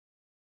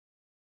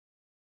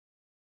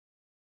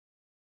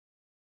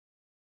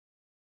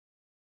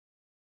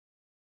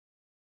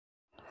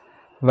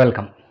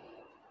Welcome.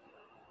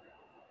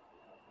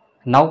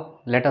 Now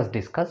let us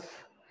discuss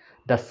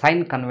the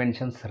sign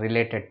conventions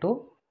related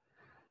to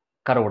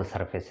curved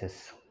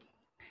surfaces.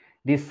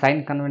 These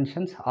sign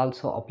conventions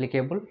also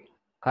applicable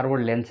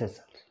curved lenses.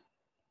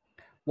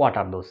 What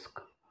are those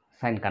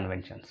sign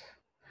conventions?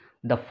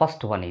 The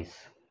first one is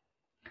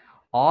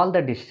all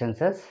the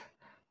distances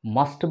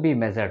must be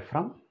measured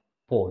from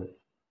pole.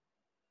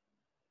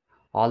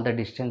 All the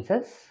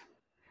distances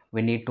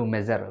we need to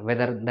measure,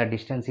 whether the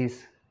distance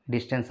is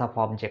distance of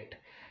object,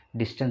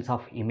 distance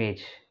of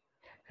image,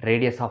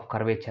 radius of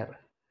curvature,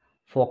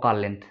 focal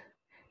length.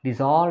 These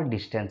all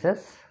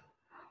distances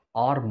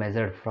are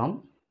measured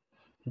from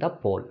the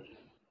pole.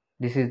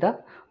 This is the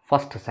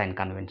first sign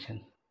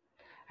convention.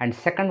 And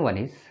second one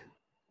is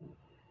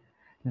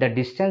the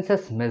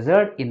distances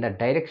measured in the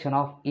direction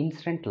of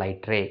incident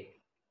light ray.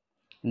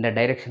 In the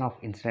direction of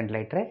incident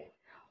light ray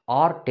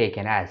are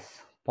taken as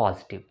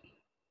positive.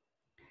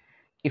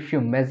 If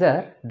you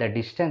measure the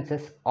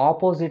distances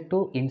opposite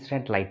to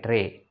incident light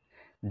ray,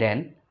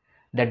 then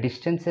the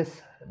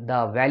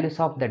values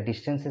of the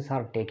distances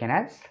are taken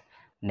as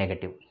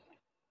negative.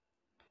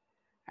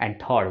 And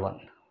third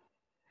one,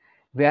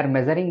 we are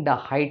measuring the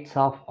heights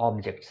of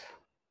objects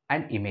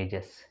and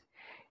images.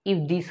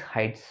 If these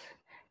heights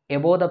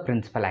above the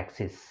principal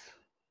axis,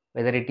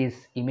 whether it is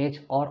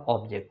image or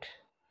object,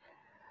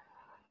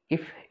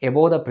 if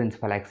above the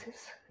principal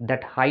axis,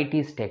 that height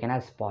is taken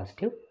as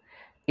positive.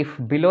 If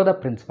below the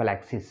principal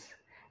axis,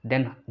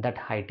 then that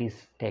height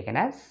is taken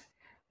as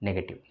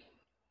negative.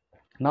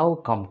 Now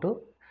come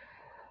to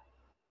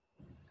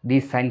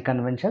these sign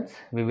conventions.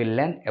 We will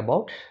learn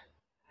about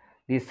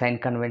these sign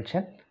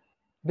convention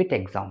with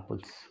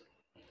examples.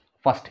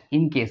 First,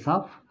 in case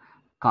of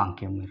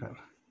concave mirror,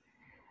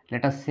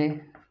 let us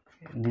say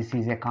this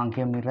is a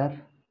concave mirror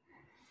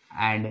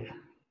and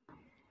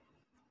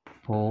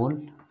pole,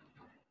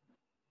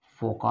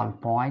 focal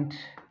point,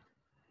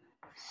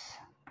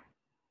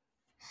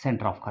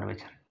 center of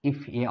curvature.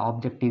 If a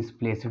object is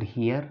placed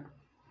here,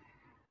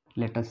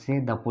 let us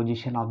say the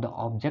position of the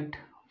object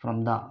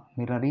from the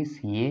mirror is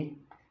A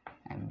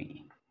and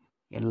B.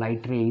 A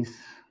light ray is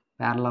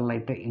parallel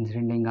light ray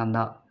incident on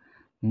the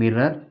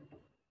mirror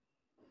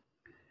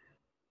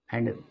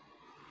and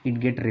it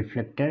get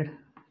reflected.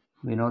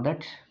 We know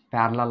that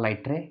parallel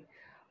light ray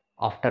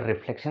after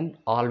reflection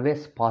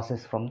always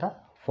passes from the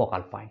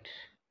focal point,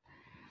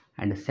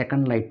 and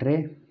second light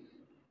ray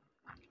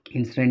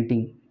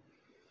incidenting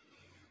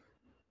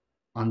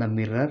on the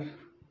mirror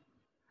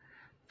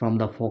from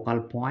the focal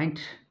point,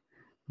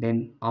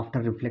 then after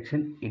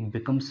reflection it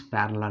becomes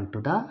parallel to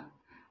the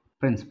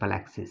principal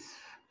axis.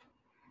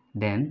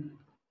 Then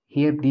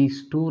here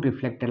these two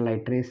reflected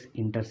light rays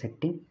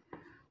intersecting,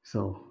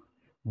 so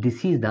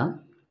this is the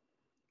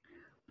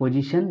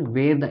position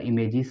where the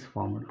image is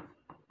formed.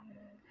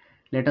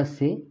 Let us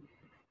say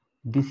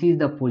this is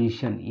the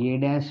position A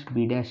dash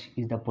B dash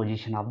is the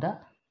position of the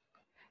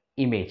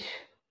image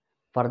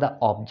for the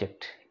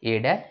object A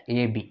dash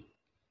AB.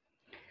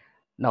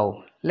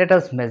 Now let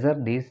us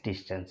measure these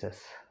distances.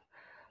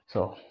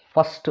 So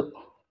first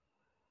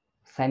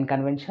sign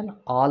convention,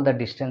 all the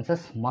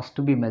distances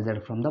must be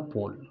measured from the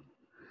pole.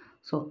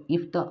 So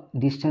if the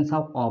distance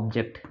of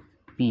object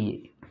PA,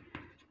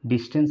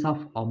 distance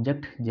of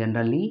object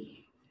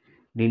generally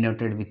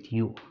denoted with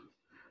U,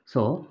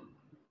 so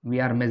we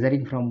are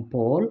measuring from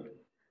pole,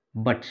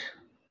 but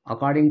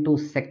according to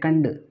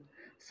second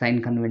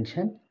sign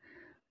convention,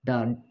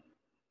 the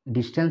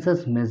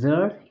distances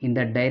measured in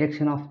the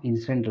direction of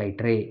incident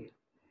light ray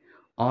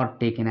are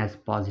taken as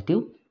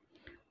positive.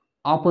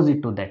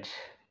 Opposite to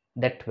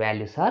that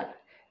values are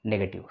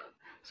negative.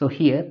 So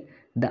here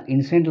the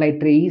incident light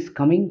ray is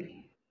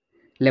coming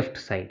left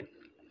side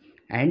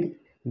and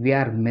we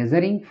are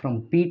measuring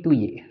from P to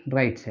A,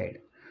 right side,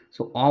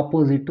 so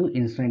opposite to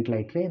incident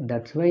light ray.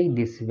 That's why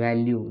this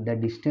value, the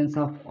distance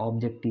of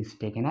object, is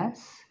taken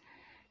as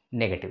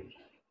negative.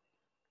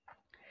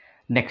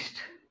 Next,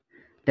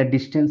 the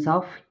distance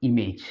of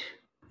image,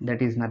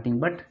 that is nothing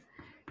but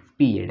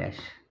PA dash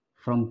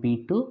from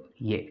P to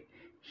A.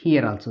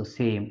 Here also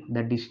same,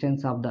 the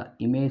distance of the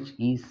image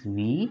is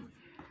V,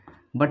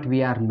 but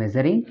we are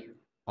measuring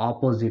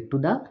opposite to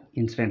the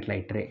incident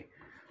light ray,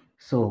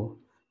 so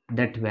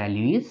that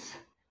value is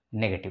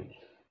negative.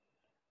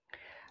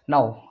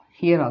 Now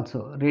here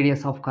also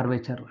radius of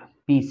curvature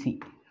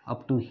PC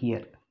up to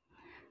here,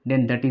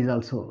 then that is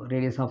also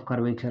radius of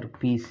curvature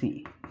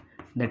PC,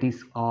 that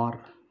is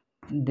R,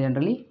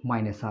 generally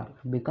minus R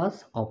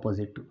because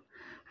opposite to,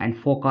 and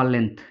focal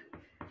length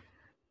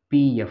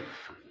PF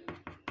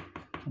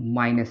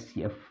minus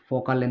F.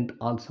 Focal length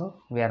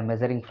also we are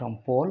measuring from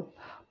pole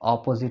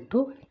opposite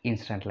to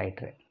incident light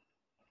ray.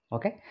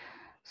 Okay,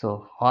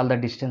 so all the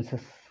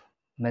distances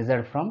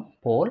measured from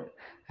pole,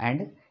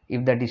 and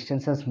if the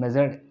distances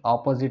measured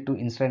opposite to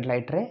incident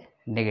light ray,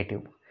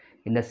 negative.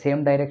 In the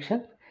same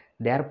direction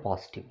they are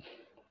positive.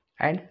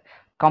 And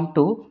come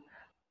to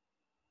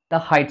the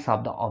heights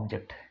of the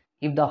object.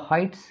 If the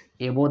heights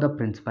above the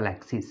principal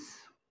axis,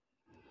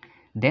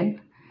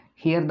 then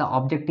here the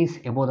object is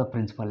above the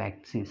principal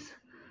axis,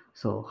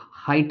 So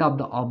height of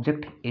the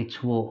object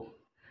HO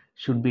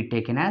should be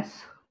taken as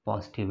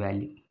positive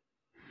value,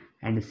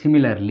 and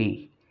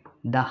similarly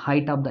the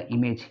height of the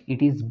image,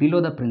 it is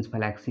below the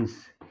principal axis,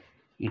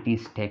 it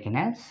is taken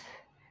as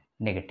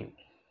negative.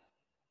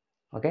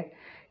 Okay,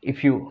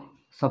 if you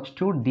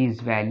substitute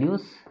these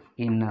values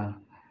in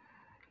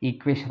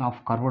equation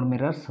of curved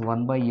mirrors,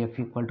 1 by f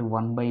equal to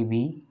 1 by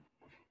v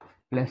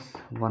plus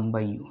 1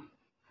 by u.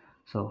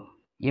 So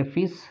f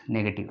is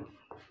negative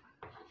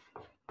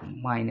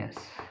minus,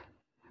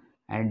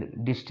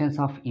 and distance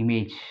of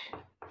image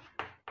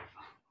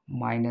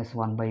minus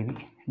 1 by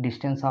v,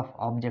 distance of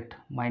object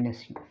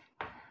minus u.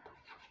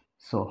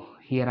 So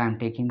here I am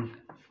taking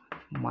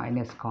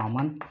minus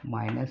common,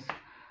 minus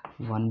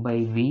 1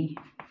 by v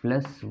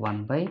plus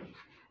 1 by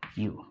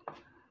u,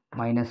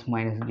 minus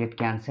minus get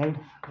cancelled,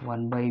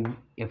 1 by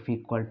f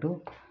equal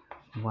to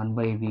 1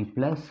 by v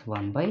plus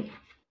 1 by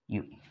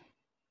u.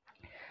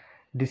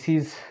 This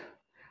is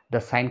the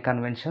sign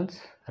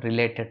conventions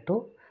related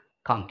to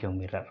concave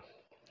mirror.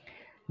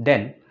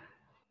 Then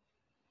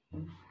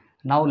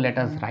now let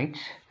us write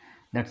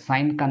that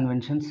sign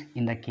conventions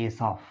in the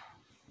case of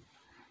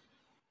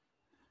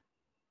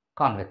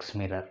convex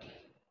mirror.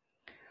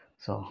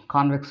 So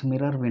convex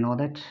mirror, we know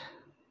that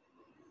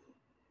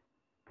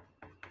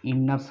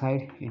inner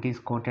side it is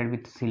coated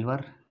with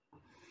silver,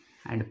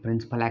 and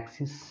principal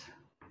axis,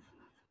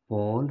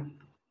 pole,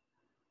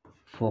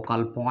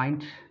 focal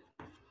point,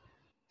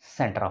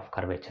 center of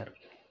curvature.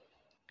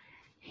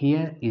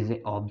 Here is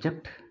a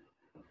object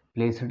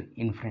placed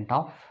in front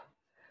of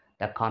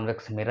the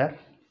convex mirror,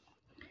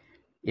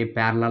 a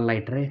parallel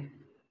light ray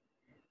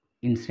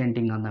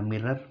incidenting on the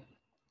mirror.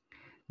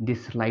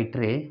 This light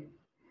ray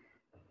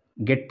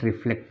get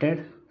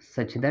reflected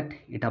such that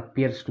it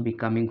appears to be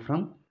coming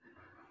from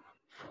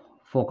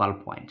focal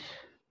point,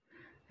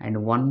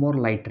 and one more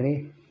light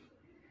ray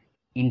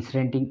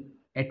incidenting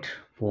at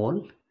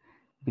pole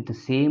with the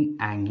same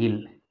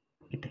angle,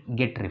 it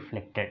get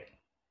reflected.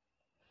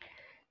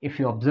 If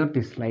you observe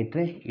this light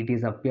ray, it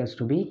is appears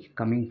to be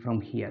coming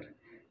from here.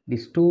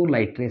 These two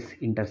light rays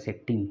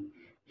intersecting,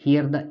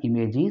 here the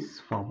image is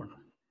formed.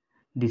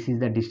 This is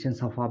the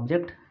distance of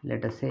object,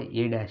 let us say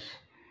a dash,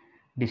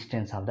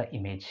 distance of the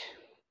image.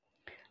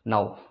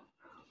 Now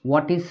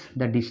what is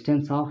the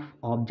distance of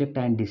object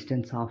and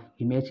distance of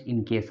image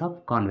in case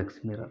of convex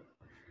mirror?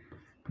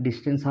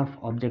 Distance of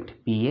object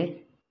PA,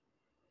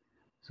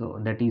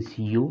 so that is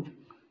u,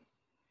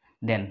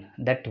 then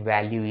that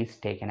value is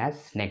taken as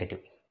negative,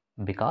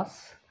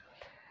 because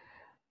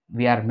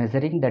we are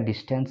measuring the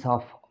distance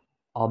of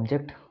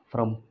object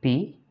from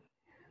P,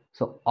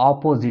 so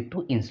opposite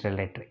to incident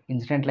light ray.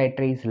 Incident light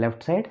ray is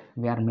left side,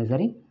 we are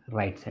measuring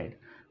right side,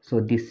 so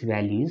this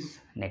value is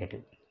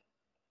negative.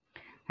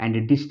 And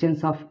the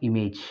distance of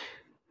image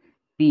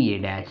PA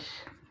dash,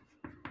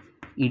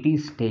 it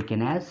is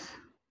taken as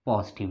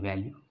positive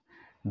value,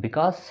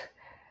 because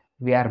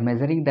we are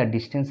measuring the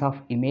distance of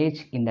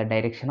image in the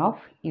direction of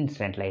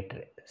incident light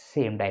ray,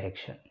 same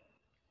direction.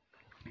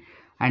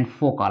 And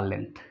focal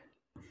length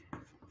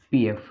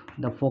PF,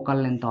 the focal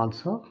length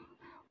also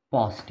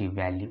positive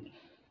value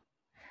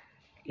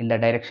in the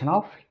direction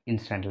of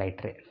incident light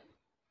ray.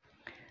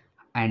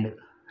 And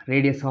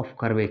radius of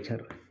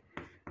curvature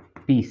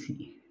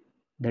PC,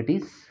 that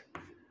is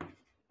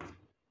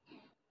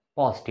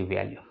positive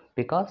value,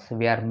 because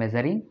we are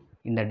measuring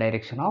in the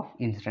direction of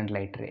incident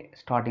light ray,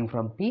 starting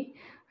from P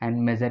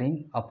and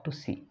measuring up to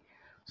C,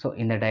 so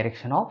in the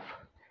direction of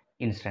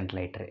incident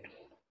light ray.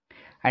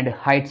 And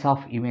heights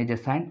of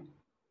images and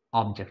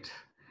objects,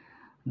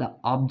 the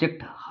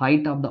object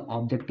height of the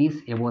object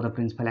is above the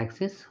principal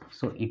axis,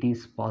 so it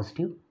is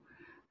positive,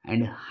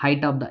 and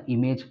height of the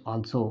image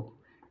also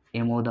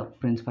above the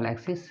principal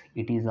axis,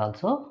 it is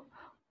also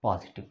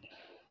positive.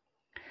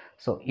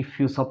 So if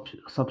you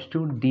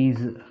substitute these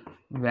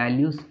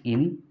values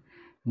in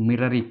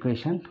mirror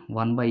equation,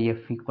 1 by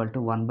f equal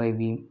to 1 by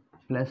v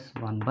plus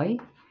 1 by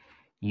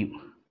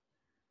u,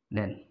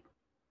 then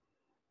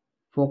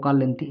focal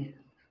length is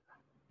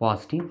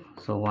positive,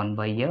 so 1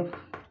 by f,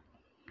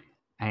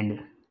 and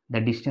the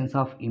distance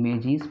of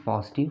image is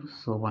positive,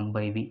 so 1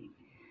 by v.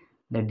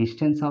 The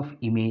distance of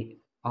image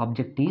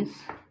object is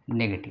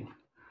negative.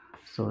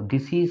 So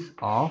this is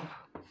of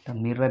the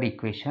mirror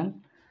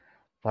equation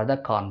for the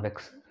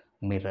convex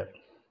mirror.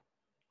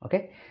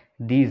 Okay,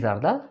 these are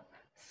the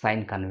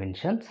sign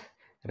conventions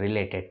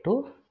related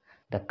to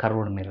the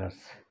curved mirrors.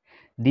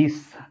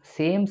 These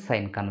same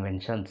sign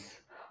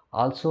conventions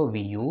also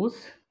we use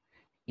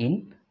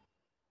in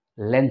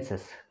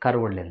lenses,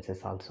 curved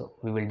lenses also.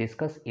 We will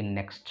discuss in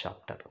next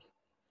chapter.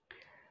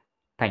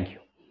 Thank you.